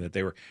legislation that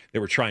they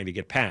were trying to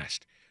get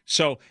passed.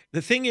 So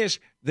the thing is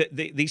that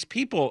these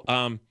people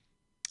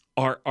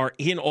are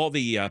in all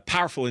the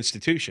powerful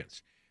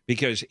institutions,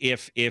 because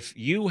if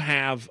you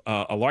have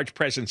a large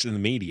presence in the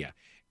media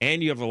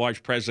and you have a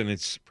large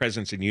presence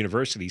in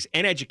universities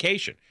and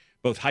education,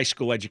 both high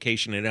school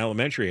education and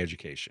elementary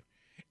education,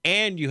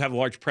 and you have a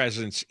large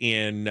presence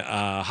in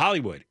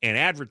Hollywood and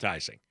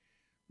advertising,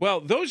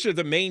 well, those are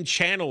the main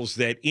channels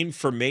that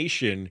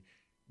information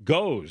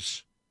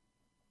goes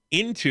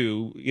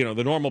into,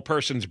 the normal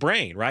person's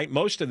brain, right?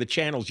 Most of the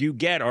channels you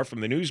get are from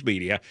the news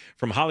media,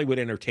 from Hollywood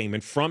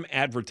entertainment, from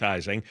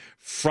advertising,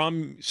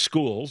 from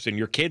schools, and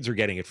your kids are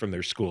getting it from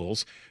their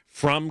schools,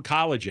 from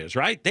colleges,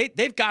 right?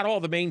 They've got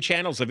all the main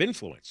channels of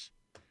influence.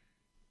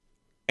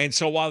 And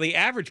so while the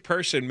average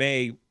person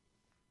may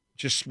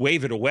just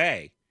wave it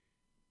away,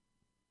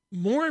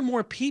 more and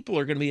more people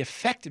are going to be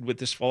affected with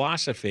this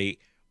philosophy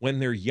when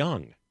they're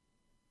young.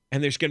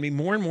 And there's going to be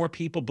more and more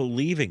people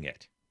believing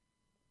it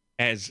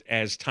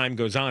as time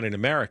goes on in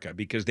America,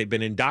 because they've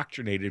been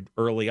indoctrinated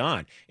early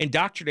on.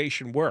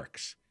 Indoctrination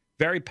works.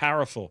 Very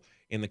powerful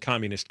in the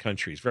communist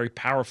countries, very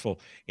powerful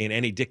in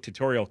any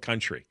dictatorial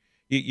country.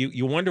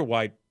 You wonder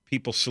why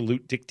people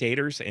salute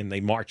dictators and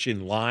they march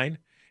in line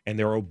and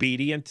they're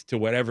obedient to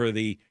whatever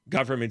the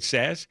government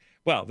says.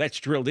 Well, that's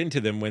drilled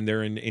into them when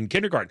they're in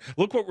kindergarten.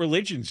 Look what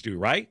religions do,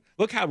 right?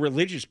 Look how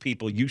religious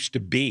people used to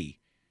be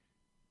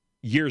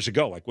years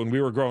ago. Like when we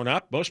were growing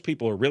up, most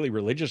people were really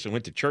religious and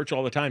went to church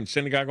all the time,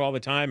 synagogue all the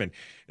time, and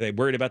they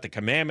worried about the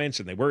commandments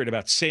and they worried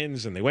about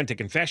sins and they went to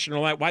confession and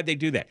all that. Why'd they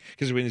do that?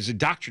 Because it was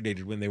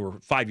indoctrinated when they were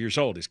 5 years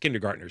old as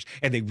kindergartners,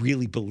 and they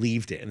really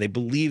believed it. And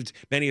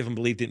many of them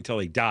believed it until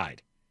they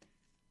died.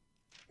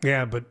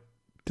 Yeah, but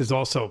there's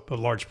also a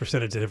large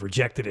percentage that have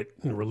rejected it,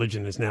 and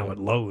religion is now at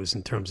lows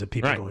in terms of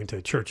people going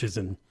to churches,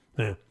 and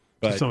so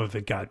some of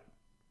it got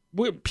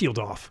peeled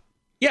off.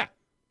 Yeah.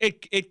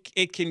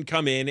 It can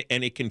come in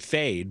and it can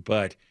fade,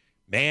 but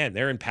man,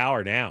 they're in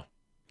power now.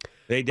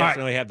 They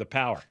definitely have the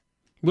power.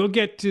 We'll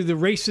get to the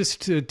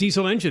racist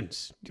diesel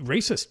engines.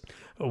 Racist.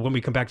 When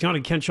we come back, John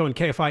and Ken Show on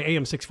KFI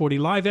AM 640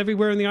 live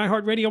everywhere in the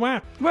iHeartRadio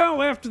app.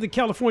 Well, after the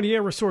California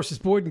Air Resources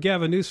Board and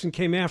Gavin Newsom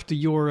came after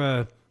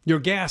your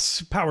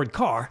gas-powered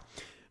car,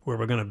 where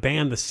we're going to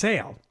ban the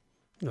sale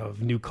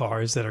of new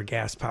cars that are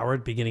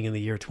gas-powered beginning in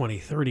the year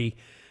 2030,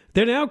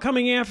 they're now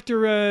coming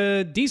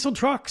after diesel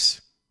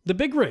trucks, the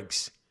big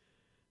rigs.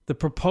 The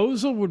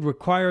proposal would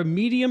require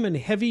medium and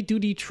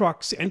heavy-duty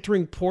trucks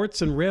entering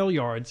ports and rail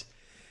yards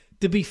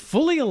to be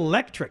fully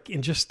electric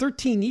in just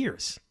 13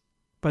 years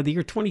by the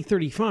year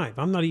 2035.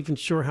 I'm not even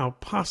sure how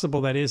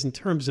possible that is in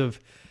terms of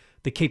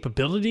the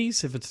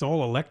capabilities, if it's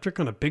all electric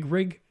on a big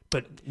rig.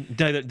 But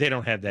they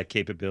don't have that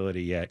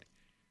capability yet,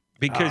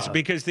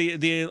 because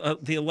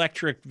the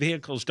electric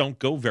vehicles don't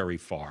go very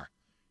far.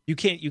 You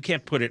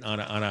can't put it on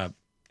a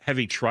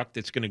heavy truck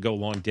that's going to go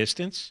long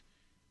distance.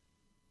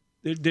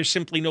 There's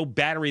simply no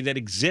battery that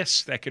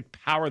exists that could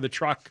power the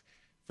truck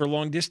for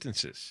long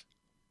distances.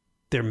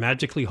 They're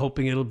magically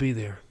hoping it'll be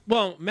there.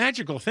 Well,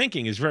 magical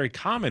thinking is very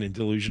common in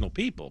delusional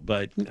people,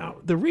 but now,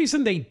 the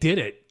reason they did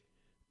it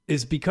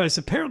is because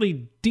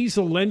apparently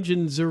diesel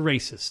engines are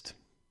racist.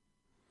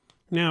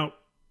 Now,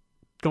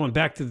 going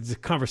back to the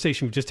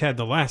conversation we just had in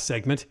the last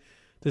segment,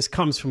 this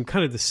comes from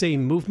kind of the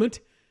same movement.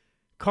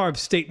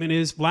 CARB's statement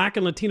is Black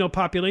and Latino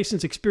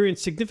populations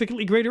experience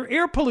significantly greater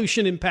air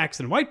pollution impacts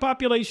than white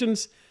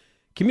populations.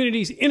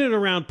 Communities in and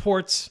around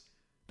ports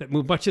that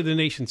move much of the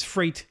nation's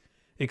freight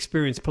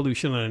experience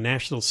pollution on a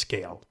national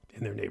scale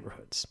in their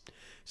neighborhoods.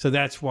 So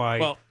that's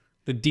why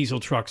the diesel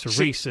trucks are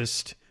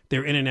racist.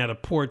 They're in and out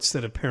of ports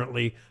that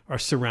apparently are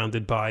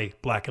surrounded by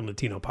Black and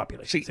Latino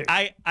populations. See,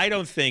 I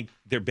don't think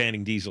they're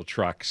banning diesel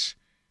trucks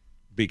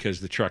because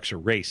the trucks are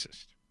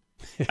racist.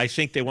 I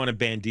think they want to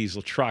ban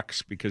diesel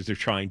trucks because they're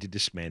trying to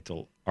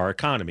dismantle our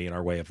economy and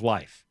our way of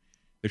life.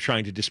 They're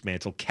trying to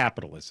dismantle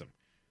capitalism.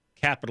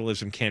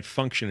 Capitalism can't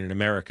function in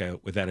America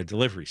without a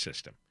delivery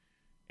system.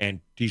 And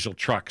diesel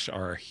trucks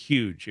are a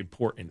huge,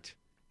 important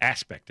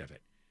aspect of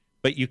it.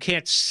 But you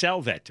can't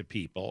sell that to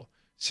people,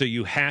 so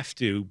you have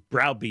to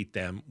browbeat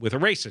them with a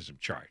racism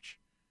charge.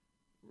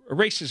 A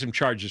racism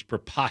charge is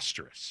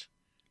preposterous.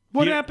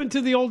 What happened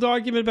to the old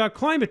argument about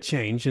climate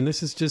change? And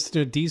this is just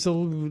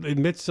diesel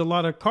emits a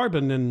lot of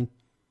carbon, and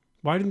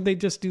why didn't they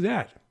just do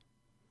that?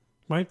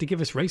 Why have to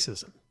give us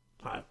racism?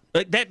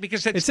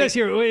 It says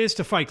here it is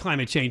to fight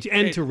climate change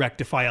and to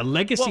rectify a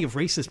legacy of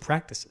racist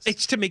practices.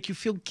 It's to make you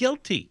feel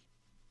guilty.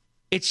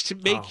 It's to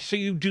make so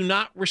you do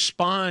not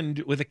respond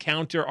with a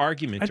counter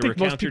argument or a counter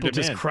demand. I think most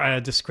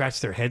people just scratch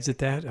their heads at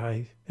that.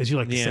 As you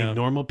like to say,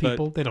 normal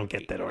people, they don't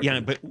get that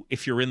argument. Yeah, but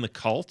if you're in the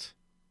cult,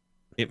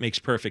 it makes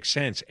perfect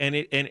sense, and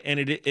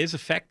it is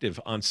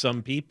effective on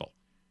some people.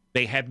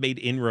 They have made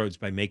inroads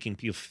by making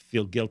people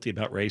feel guilty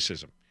about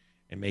racism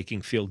and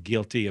making feel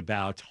guilty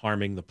about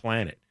harming the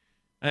planet.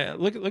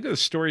 Look at the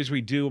stories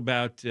we do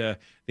about the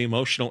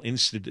emotional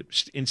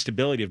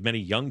instability of many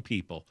young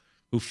people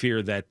who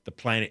fear that the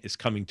planet is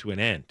coming to an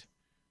end.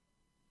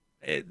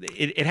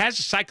 It has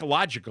a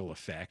psychological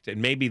effect,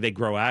 and maybe they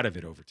grow out of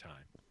it over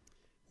time.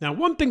 Now,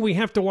 one thing we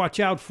have to watch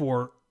out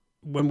for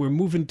when we're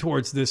moving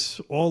towards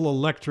this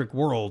all-electric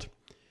world,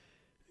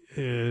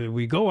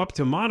 we go up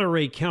to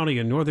Monterey County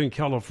in Northern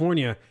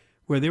California,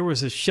 where there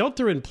was a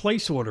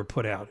shelter-in-place order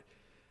put out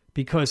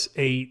because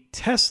a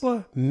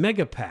Tesla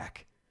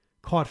Megapack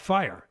caught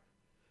fire.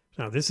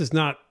 Now, this is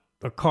not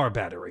a car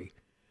battery.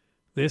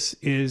 This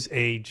is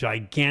a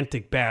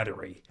gigantic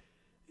battery.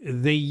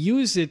 They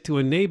use it to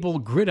enable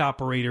grid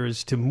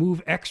operators to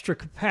move extra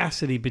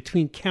capacity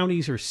between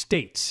counties or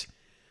states,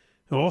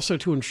 and also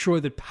to ensure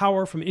that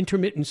power from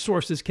intermittent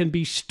sources can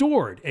be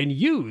stored and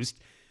used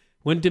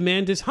when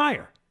demand is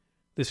higher.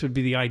 This would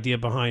be the idea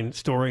behind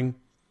storing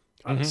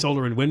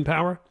solar and wind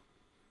power.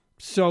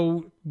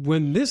 So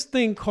when this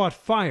thing caught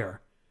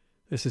fire,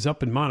 this is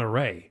up in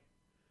Monterey,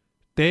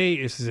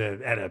 this is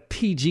at a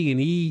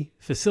PG&E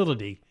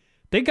facility.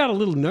 They got a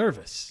little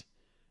nervous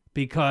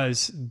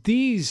because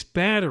these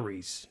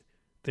batteries,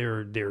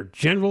 their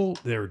general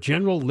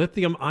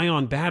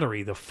lithium-ion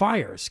battery, the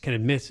fires can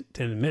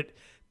emit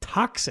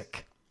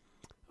toxic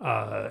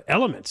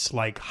elements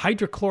like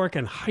hydrochloric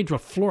and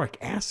hydrofluoric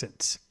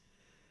acids.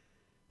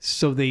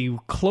 So they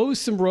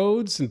closed some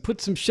roads and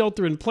put some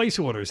shelter-in-place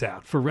orders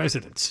out for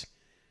residents.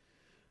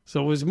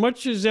 So as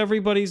much as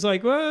everybody's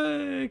like,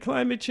 well,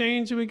 climate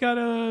change, we got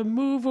to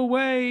move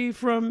away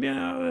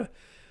from,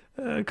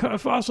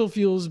 fossil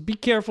fuels, be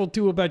careful,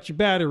 too, about your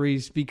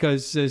batteries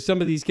because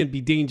some of these can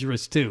be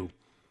dangerous, too.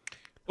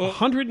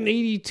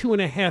 182.5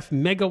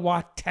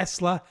 megawatt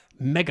Tesla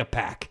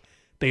Megapack.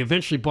 They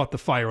eventually brought the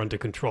fire under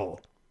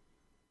control.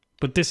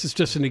 But this is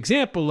just an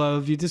example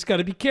of you just got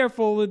to be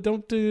careful.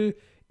 Don't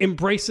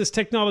embrace this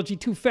technology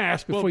too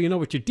fast before you know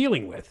what you're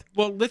dealing with.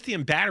 Well,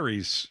 lithium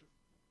batteries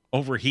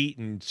overheat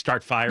and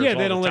start fires. Yeah,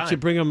 they don't let you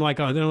bring them they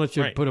don't let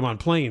you put them on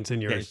planes in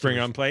your. Bring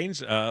them on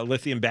planes.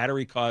 Lithium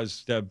battery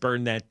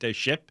burned that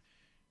ship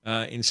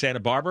in Santa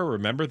Barbara.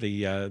 Remember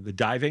the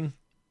diving?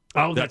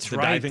 Oh, that's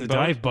right, the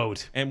dive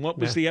boat. And what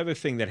was the other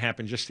thing that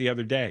happened just the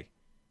other day?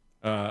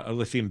 A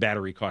lithium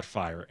battery caught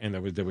fire, and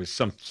there was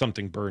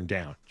something burned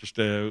down just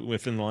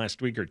within the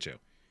last week or two.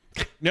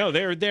 No,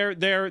 they're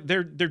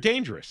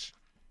dangerous,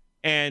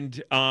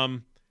 and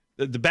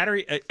the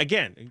battery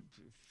again.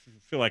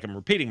 I feel like I'm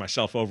repeating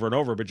myself over and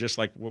over, but just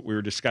like what we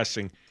were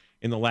discussing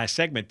in the last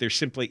segment, there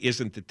simply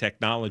isn't the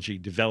technology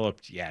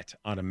developed yet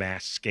on a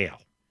mass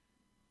scale.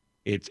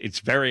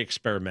 It's very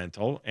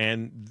experimental,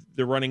 and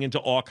they're running into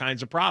all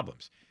kinds of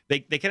problems.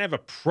 They can have a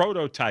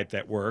prototype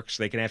that works.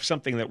 They can have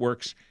something that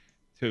works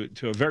to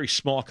a very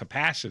small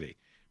capacity.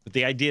 But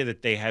the idea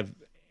that they have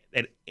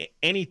that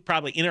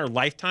probably in our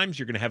lifetimes,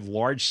 you're going to have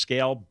large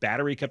scale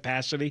battery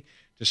capacity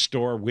to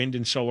store wind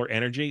and solar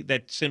energy,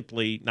 that's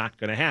simply not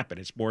going to happen.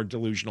 It's more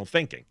delusional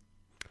thinking.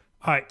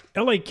 All right.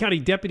 L.A. County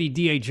Deputy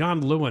DA John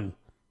Lewin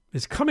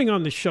is coming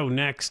on the show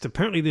next.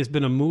 Apparently there's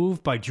been a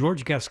move by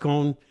George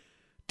Gascon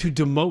to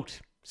demote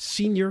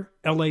senior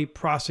L.A.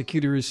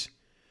 prosecutors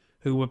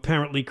who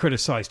apparently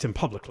criticized him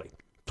publicly.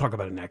 Talk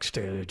about it next.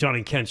 John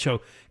and Ken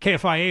Show,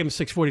 KFI AM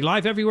 640,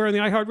 live everywhere in the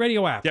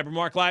iHeartRadio app. Deborah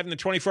Mark live in the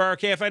 24-hour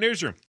KFI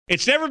newsroom.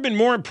 It's never been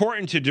more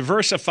important to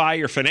diversify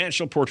your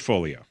financial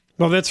portfolio.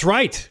 Well, that's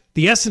right.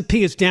 The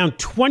S&P is down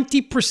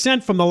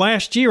 20% from the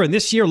last year, and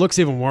this year looks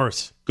even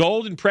worse.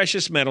 Gold and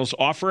precious metals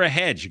offer a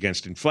hedge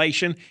against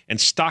inflation and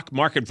stock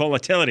market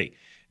volatility.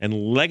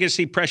 And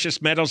Legacy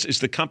Precious Metals is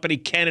the company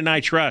Ken and I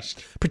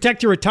trust.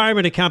 Protect your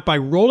retirement account by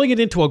rolling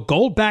it into a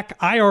gold-backed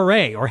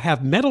IRA or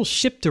have metals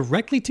shipped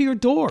directly to your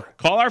door.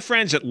 Call our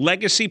friends at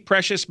Legacy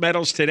Precious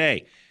Metals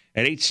today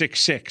at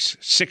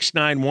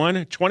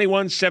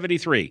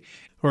 866-691-2173.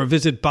 Or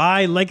visit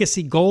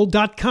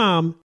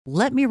buylegacygold.com.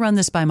 Let me run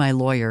this by my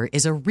lawyer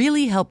is a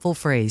really helpful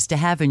phrase to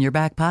have in your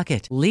back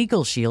pocket.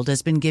 Legal Shield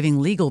has been giving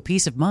legal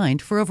peace of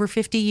mind for over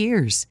 50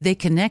 years. They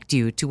connect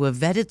you to a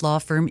vetted law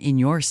firm in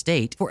your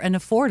state for an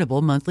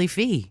affordable monthly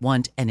fee.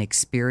 Want an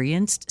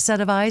experienced set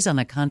of eyes on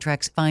a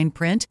contract's fine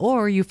print?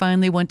 Or you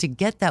finally want to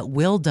get that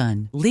will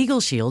done?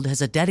 Legal Shield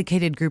has a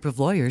dedicated group of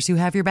lawyers who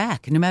have your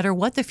back, no matter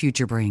what the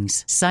future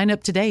brings. Sign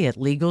up today at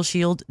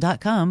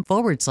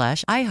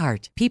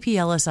LegalShield.com/iHeart.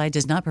 PPLSI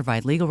does not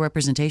provide legal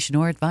representation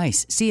or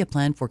advice. See a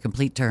plan for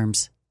complete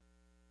terms.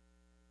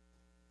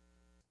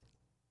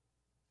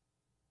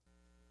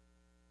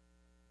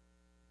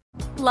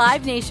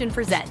 Live Nation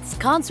presents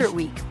Concert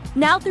Week.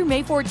 Now through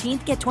May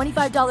 14th, get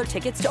 $25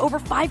 tickets to over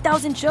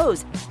 5,000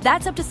 shows.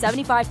 That's up to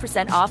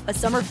 75% off a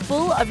summer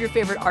full of your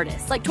favorite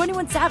artists like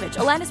 21 Savage,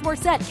 Alanis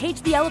Morissette,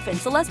 Cage the Elephant,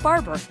 Celeste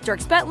Barber,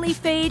 Dierks Bentley,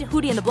 Fade,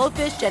 Hootie and the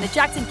Blowfish, Janet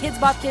Jackson, Kidz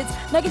Bop Kids,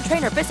 Meghan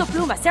Trainor, Peso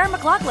Pluma, Sarah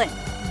McLachlan.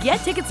 Get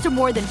tickets to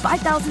more than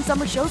 5,000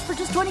 summer shows for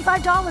just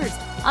 $25.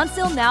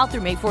 Until now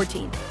through May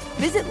 14th.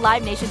 Visit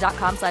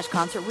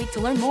LiveNation.com/Concert Week to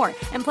learn more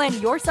and plan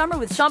your summer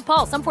with Sean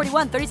Paul, Sum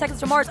 41, 30 Seconds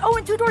to Mars,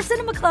 and Two Door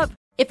Cinema Club.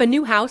 If a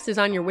new house is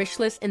on your wish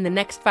list in the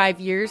next 5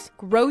 years,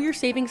 grow your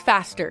savings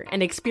faster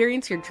and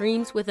experience your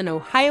dreams with an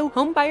Ohio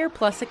Homebuyer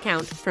Plus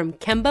account from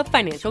Kemba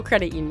Financial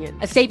Credit Union.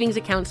 A savings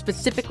account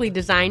specifically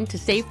designed to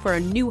save for a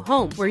new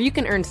home, where you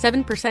can earn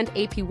 7%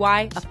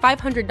 APY, a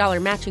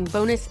 $500 matching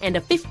bonus, and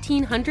a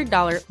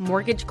 $1,500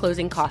 mortgage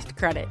closing cost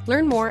credit.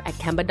 Learn more at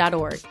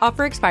Kemba.org.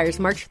 Offer expires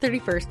March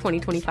 31st,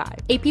 2025.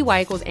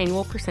 APY equals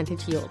annual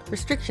percentage yield.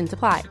 Restrictions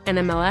apply.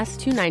 NMLS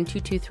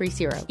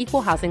 292230.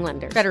 Equal housing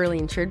lender. Federally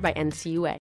insured by NCUA.